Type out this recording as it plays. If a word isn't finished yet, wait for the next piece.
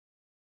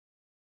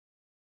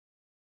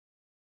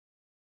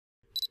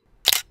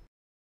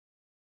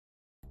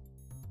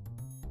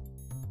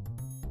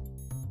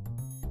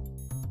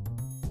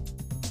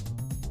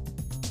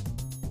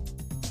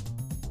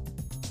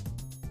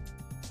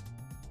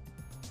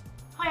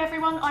Hey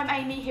everyone, I'm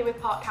Amy here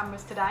with Park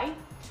Cameras today,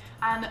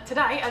 and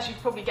today, as you've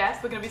probably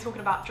guessed, we're going to be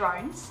talking about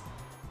drones.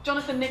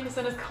 Jonathon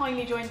Nicholson has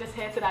kindly joined us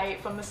here today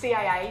from the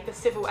CAA, the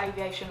Civil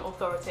Aviation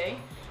Authority,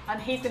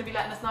 and he's going to be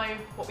letting us know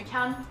what we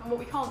can and what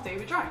we can't do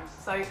with drones.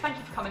 So thank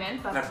you for coming in,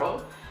 first of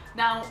all.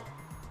 Now,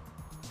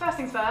 first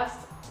things first,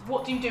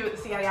 what do you do at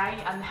the CAA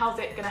and how's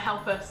it going to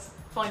help us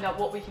find out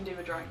what we can do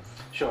with drones?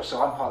 Sure,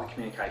 so I'm part of the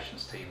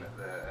communications team at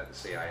the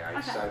CAA.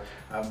 Okay. So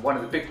one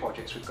of the big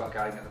projects we've got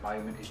going at the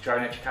moment is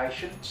drone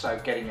education, so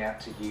getting out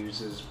to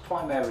users,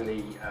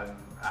 primarily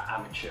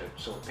amateur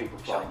sort of people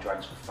flying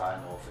drones for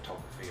fun or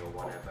photography or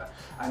whatever,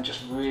 and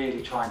just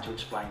really trying to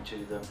explain to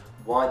them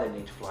why they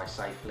need to fly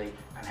safely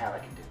and how they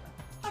can do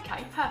that.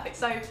 Okay, perfect.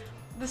 So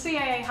the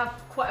CAA have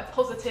quite a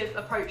positive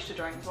approach to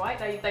drones, right?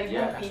 They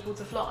want people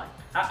to fly.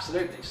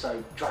 Absolutely.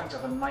 So drones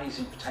have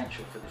amazing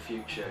potential for the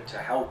future to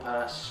help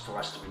us, for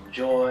us to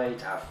enjoy,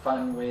 to have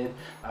fun with,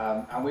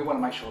 and we want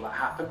to make sure that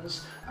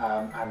happens,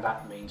 and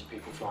that means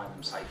people flying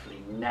them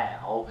safely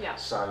now,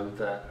 so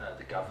that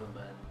the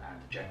government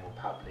and the general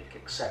public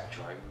accept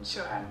drones,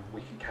 and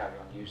we can carry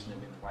on using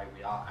them in the way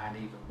we are and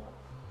even more.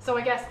 So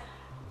I guess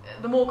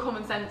the more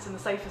common sense and the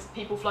safest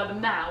people fly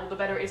them now, the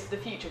better it is for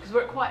the future, because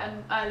we're at quite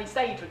an early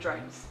stage with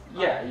drones.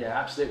 Yeah,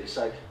 absolutely.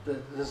 So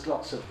there's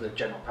lots of the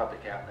general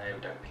public out there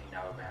who don't really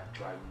know about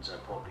drones, are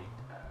probably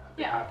a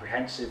bit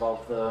apprehensive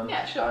of them.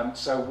 Yeah, sure.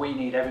 So we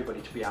need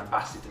everybody to be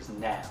ambassadors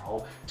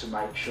now to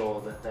make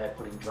sure that they're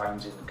putting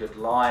drones in a good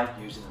light,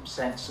 using them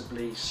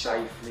sensibly,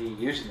 safely,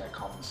 using their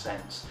common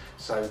sense,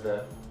 so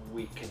that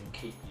we can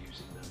keep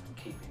using them and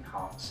keep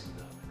enhancing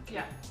them and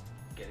keep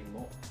getting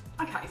more.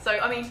 Okay, so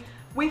I mean,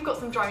 we've got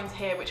some drones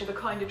here which are the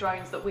kind of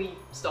drones that we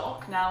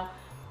stock. Now,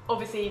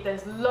 obviously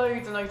there's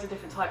loads and loads of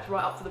different types,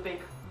 right up to the big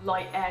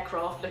light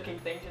aircraft looking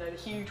things, you know, the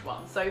huge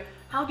ones. So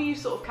how do you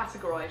sort of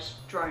categorise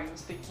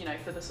drones for, you know,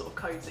 for the sort of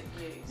codes that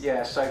you use?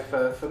 Yeah, so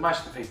for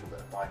most of the people that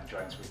are buying the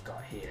drones we've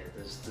got here,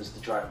 there's the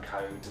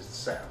Dronecode, there's the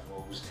set of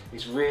rules.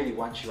 It's really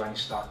once you only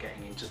start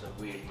getting into the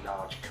really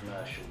large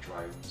commercial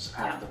drones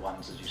and the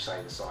ones, as you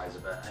say, the size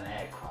of an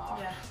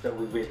aircraft, that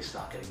we really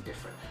start getting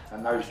different.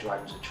 And those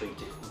drones are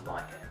treated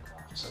like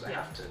aircraft, so they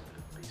have to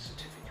be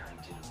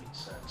certificated and meet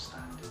certain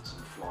standards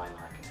and fly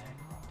like an aircraft.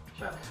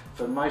 But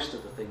for most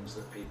of the things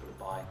that people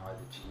are buying, either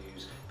to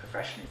use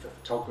professionally for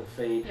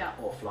photography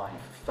or flying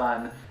for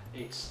fun,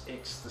 it's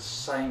the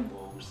same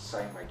rules, the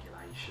same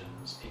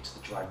regulations. It's the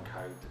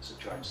Dronecode that's at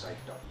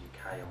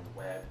dronesafe.uk on the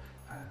web,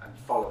 and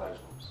follow those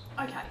rules.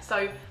 Okay,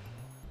 so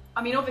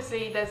I mean,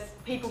 obviously there's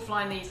people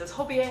flying these as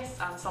hobbyists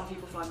and some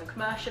people flying them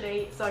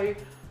commercially. So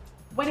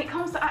when it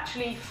comes to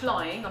actually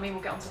flying, I mean,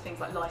 we'll get onto things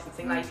like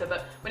licensing later,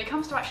 but when it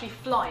comes to actually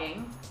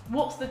flying,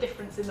 what's the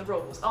difference in the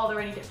rules? Are there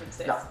any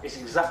differences? No, it's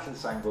exactly the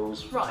same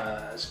rules.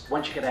 Right.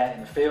 Once you get out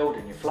in the field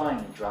and you're flying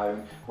a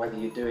drone, whether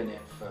you're doing it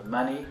for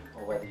money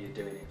or whether you're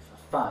doing it for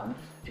fun,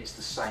 it's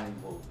the same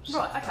rules.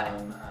 Right, okay.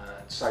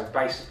 So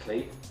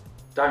basically,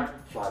 don't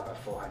fly above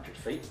 400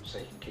 feet so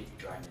you can keep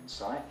your drone in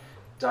sight.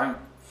 Don't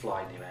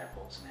fly near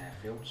airports and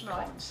airfields,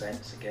 common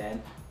sense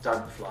again.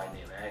 Don't fly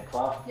near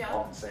aircraft,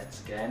 common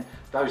sense again.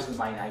 Those are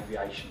the main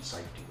aviation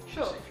safety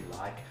rules, if you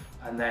like.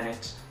 And then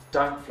it's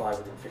don't fly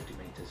within 50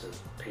 metres of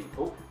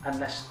people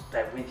unless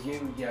they're with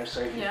you, you know,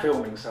 so if you're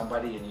filming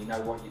somebody and you know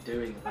what you're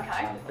doing and that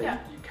kind of thing,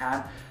 you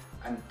can.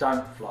 And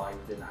don't fly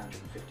within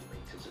 150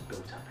 metres of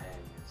built up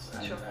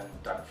areas,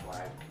 and don't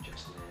fly over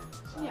congested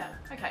areas.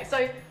 Okay,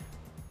 so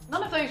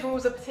none of those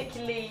rules are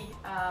particularly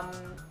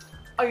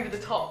over the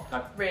top,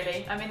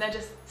 really. I mean, they're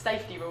just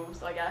safety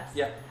rules, I guess.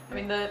 I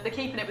mean, the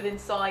keeping it within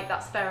sight,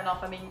 that's fair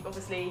enough. I mean,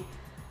 obviously,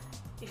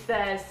 if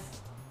there's,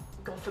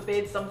 God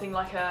forbid, something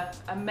like a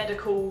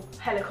medical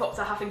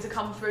helicopter having to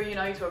come through, you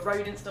know, to a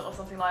road incident or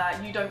something like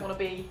that, you don't want to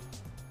be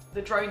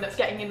the drone that's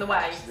getting in the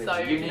way. Absolutely. So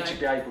you need to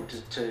be able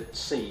to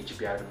see, to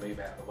be able to move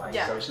out of the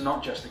way. So it's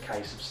not just a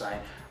case of saying,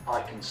 I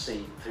can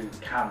see through the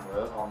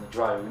camera on the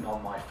drone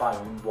on my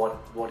phone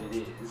what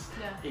it is.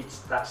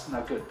 That's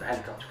no good. The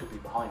helicopter could be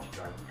behind your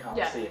drone. You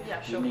can't see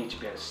it. You need to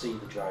be able to see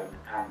the drone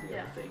and the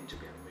other thing to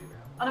be able to move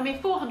out. And I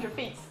mean, 400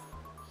 feet's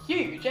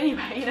huge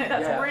anyway. You know,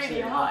 that's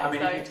really high. I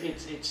mean,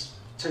 it's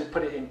to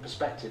put it in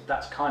perspective.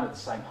 That's kind of the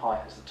same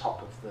height as the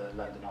top of the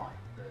London Eye,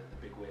 the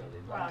big wheel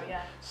in London.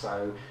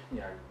 So you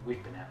know,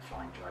 we've been out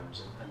flying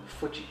drones, and the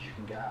footage you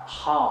can get at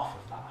half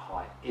of that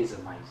height is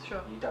amazing.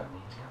 You don't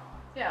need to go high.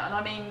 Yeah, and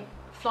I mean,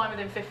 flying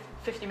within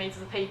 50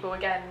 metres of people,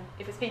 again,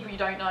 if it's people you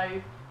don't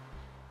know,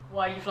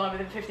 why are you flying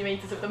within 50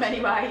 metres of them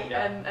anyway,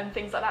 and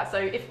things like that. So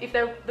if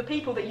they're the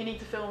people that you need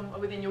to film are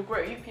within your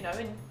group, you know,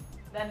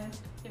 then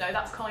you know,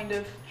 that's kind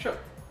of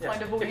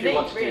kind of all if you you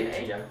want need, to really.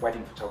 do, you know,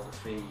 wedding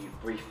photography, you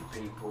brief the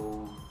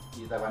people,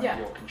 they're under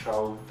your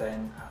control,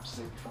 then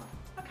absolutely fine.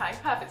 Okay,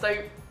 perfect. So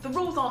the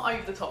rules aren't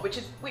over the top, which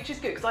is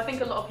good, because I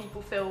think a lot of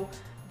people feel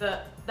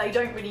that they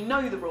don't really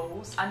know the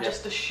rules and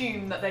just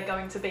assume that they're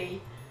going to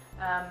be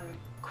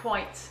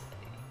quite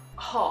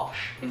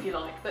harsh, if you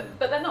like, but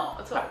they're not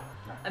at all.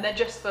 No. And they're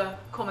just for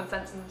common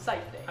sense and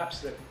safety.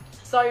 Absolutely.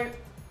 So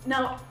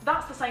now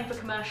that's the same for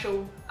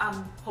commercial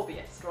and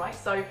hobbyist, right?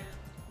 So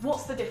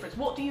What's the difference?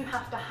 What do you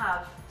have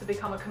to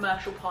become a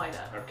commercial pilot?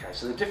 Okay,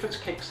 so the difference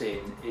kicks in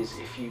is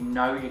if you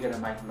know you're going to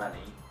make money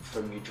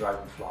from your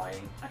drone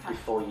flying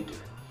before you do it.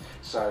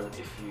 So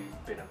if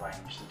you've been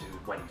arranged to do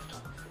wedding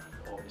photography,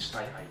 or an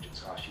estate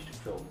agent's asked you to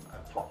film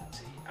a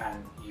property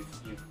and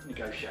you've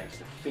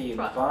negotiated a fee in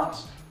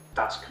advance,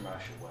 that's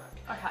commercial work.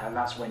 Okay. And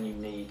that's when you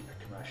need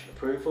a commercial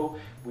approval,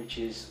 which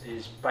is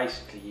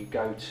basically you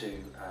go to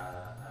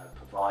a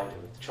provider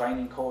with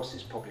training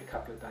courses, probably a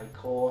couple of day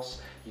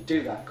course. You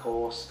do that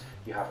course,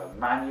 you have a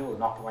manual,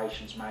 an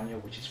operations manual,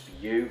 which is for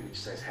you, which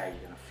says how you're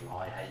going to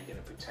fly, how you're going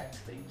to protect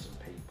things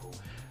and people.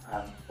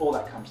 All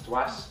that comes to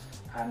us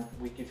and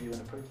we give you an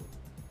approval.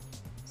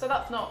 So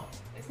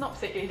it's not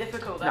particularly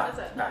difficult then, is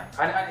it? No,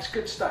 and it's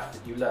good stuff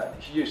that you learn,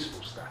 it's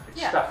useful stuff.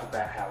 It's stuff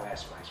about how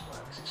airspace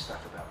works, it's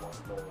stuff about what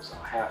the laws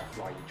are, how to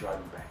fly your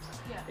drone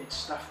better. It's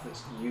stuff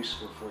that's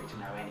useful for you to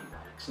know anyway,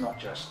 it's not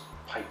just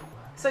paperwork.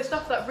 So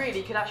stuff that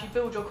really could actually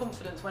build your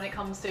confidence when it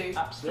comes to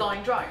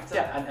flying drones.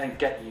 Yeah, and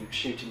get you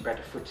shooting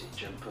better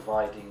footage and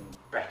providing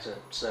better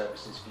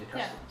services for your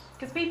customers.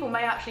 Because people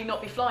may actually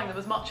not be flying them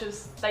as much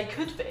as they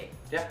could be.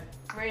 Yeah,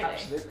 really.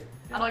 Absolutely. Yeah.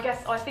 And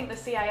I think the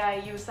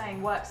CAA, you were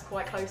saying, works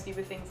quite closely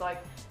with things like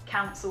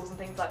councils and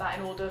things like that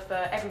in order for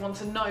everyone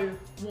to know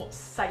what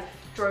safe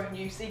drone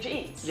usage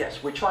is.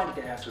 Yes, we're trying to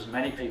get out to as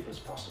many people as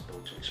possible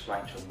to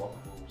explain to them what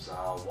the rules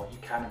are, what you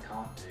can and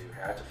can't do,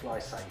 how to fly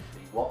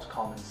safely, what's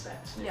common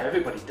sense. And if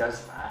everybody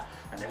does that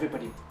and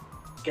everybody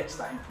gets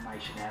that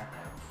information out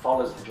there and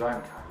follows the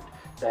drone code,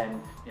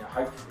 then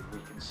hopefully we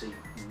can see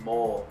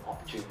more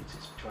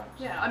opportunities for drones.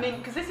 Yeah, I mean,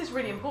 because this is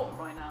really important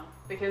right now,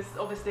 because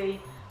obviously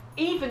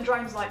even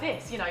drones like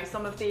this,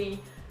 some of the,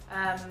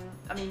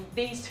 I mean,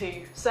 these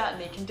two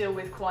certainly can deal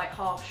with quite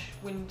harsh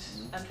wind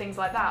and things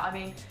like that. I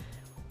mean,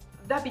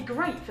 that'd be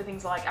great for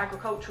things like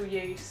agricultural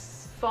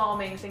use,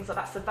 farming, things like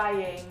that,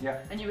 surveying. Yeah.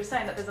 And you were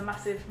saying that there's a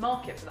massive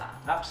market for that.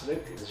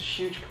 Absolutely, there's a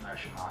huge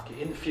commercial market.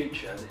 In the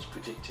future, it's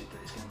predicted that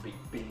it's going to be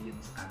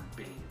billions and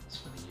billions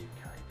for the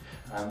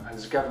UK. And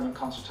there's a government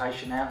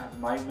consultation out at the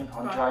moment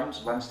on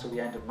drones, runs till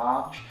the end of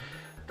March.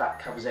 That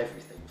covers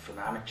everything from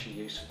amateur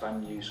use,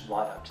 fun use,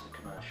 right up to the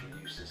commercial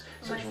uses.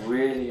 So it's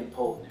really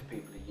important if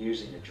people are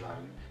using a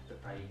drone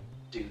that they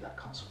do that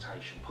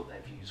consultation, put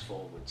their views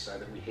forward so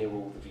that we hear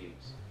all the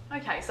views.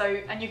 Okay, so,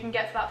 and you can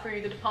get to that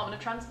through the Department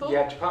of Transport?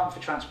 Yeah, Department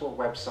for Transport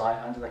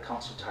website under their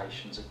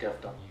consultations at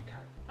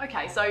gov.uk.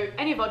 Okay, so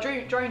any of our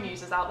drone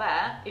users out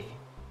there,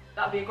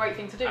 that'd be a great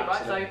thing to do,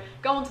 right? So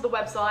go onto the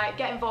website,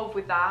 get involved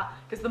with that,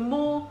 because the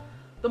more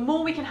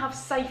we can have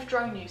safe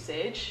drone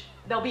usage,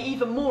 there'll be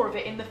even more of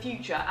it in the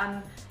future,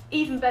 and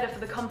even better for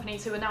the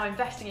companies who are now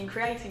investing in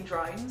creating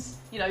drones.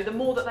 The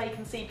more that they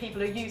can see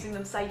people are using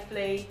them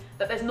safely,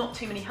 that there's not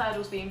too many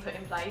hurdles being put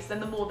in place, then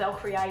the more they'll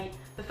create,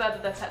 the further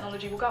their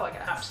technology will go, I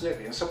guess.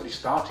 Absolutely, and somebody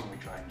starting with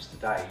drones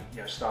today,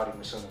 starting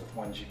with some of the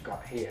ones you've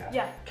got here,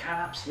 can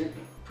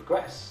absolutely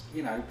progress.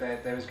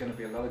 There is going to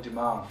be a lot of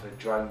demand for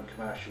drone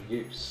commercial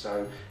use.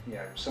 So,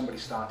 somebody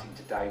starting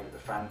today with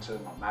a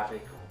Phantom or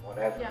Mavic or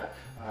whatever,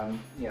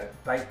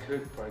 they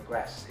could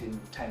progress in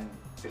 10,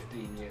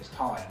 15 years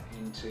time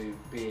into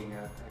being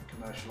a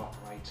commercial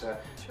operator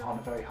on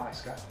a very high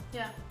scale.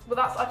 Yeah, well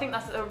I think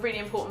that's a really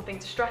important thing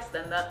to stress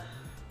then, that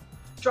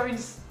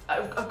drones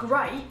are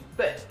great,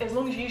 but as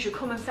long as you use your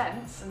common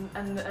sense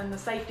and the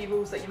safety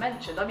rules that you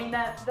mentioned, I mean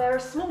they're a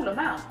small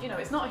amount,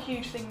 it's not a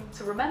huge thing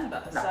to remember,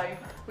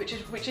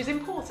 which is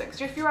important,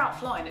 because if you're out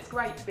flying, it's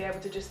great to be able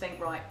to just think,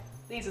 right,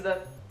 these are the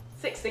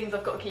 6 things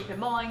I've got to keep in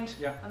mind,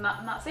 and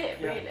that's it,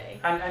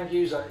 really. And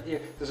use,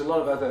 there's a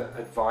lot of other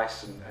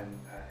advice and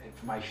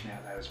information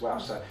out there as well.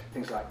 So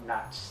things like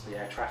NATS, the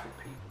air traffic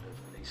people,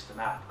 have released an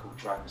app called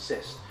Drone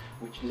Assist,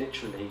 which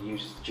literally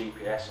uses the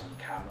GPS on your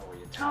camera or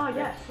your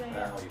tablet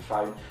or your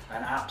phone,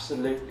 and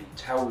absolutely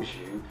tells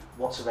you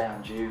what's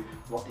around you,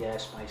 what the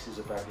airspace is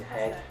above your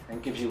head,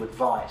 and gives you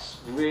advice,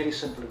 really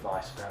simple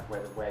advice about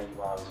where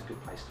you are is a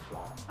good place to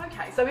fly.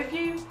 Okay, so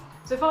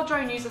if our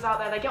drone users out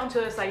there, they get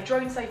onto, say,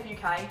 Drone Safe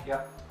UK,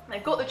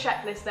 they've got the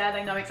checklist there,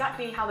 they know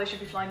exactly how they should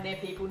be flying near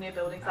people, near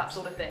buildings, that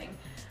sort of thing,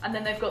 and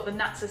then they've got the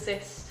NATS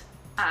Assist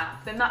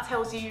app, then that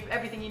tells you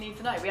everything you need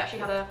to know. We actually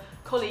had a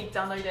colleague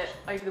download it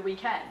over the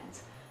weekend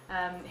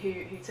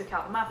who took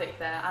out the Mavic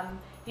there, and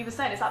he was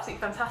saying it's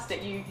absolutely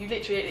fantastic. You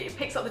literally, it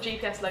picks up the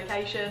GPS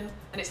location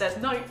and it says,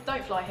 no,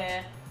 don't fly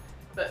here,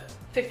 but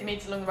 50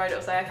 metres along the road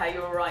it'll say, okay,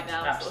 you're all right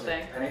now, sort of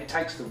thing. And it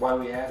takes the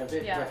worry out of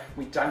it.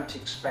 We don't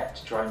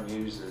expect drone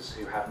users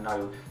who have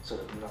no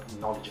sort of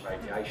knowledge of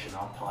aviation,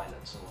 aren't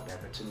pilots or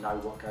whatever, to know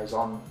what goes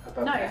on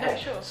above their head.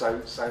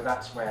 Sure. So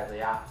that's where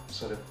the app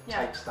sort of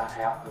takes that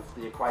out of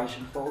the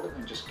equation for them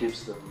and just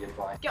gives them the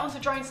advice. Get onto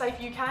Drone Safe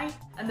UK,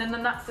 and then the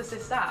NATS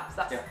Assist apps.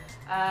 That's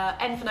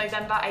N for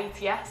November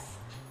ATS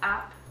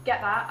app. Get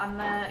that,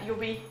 and you'll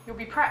be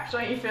prepped,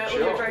 won't you, for all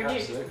your drone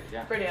use?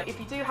 Yeah. Brilliant. If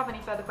you do have any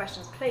further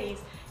questions, please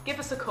give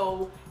us a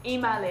call,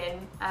 email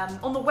in.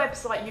 On the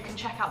website you can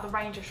check out the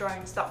range of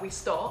drones that we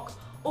stock,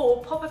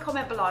 or pop a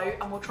comment below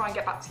and we'll try and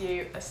get back to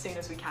you as soon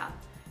as we can.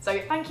 So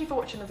thank you for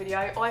watching the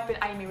video. I've been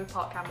Amy with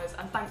Park Cameras,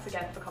 and thanks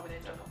again for coming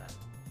in, Jonathon.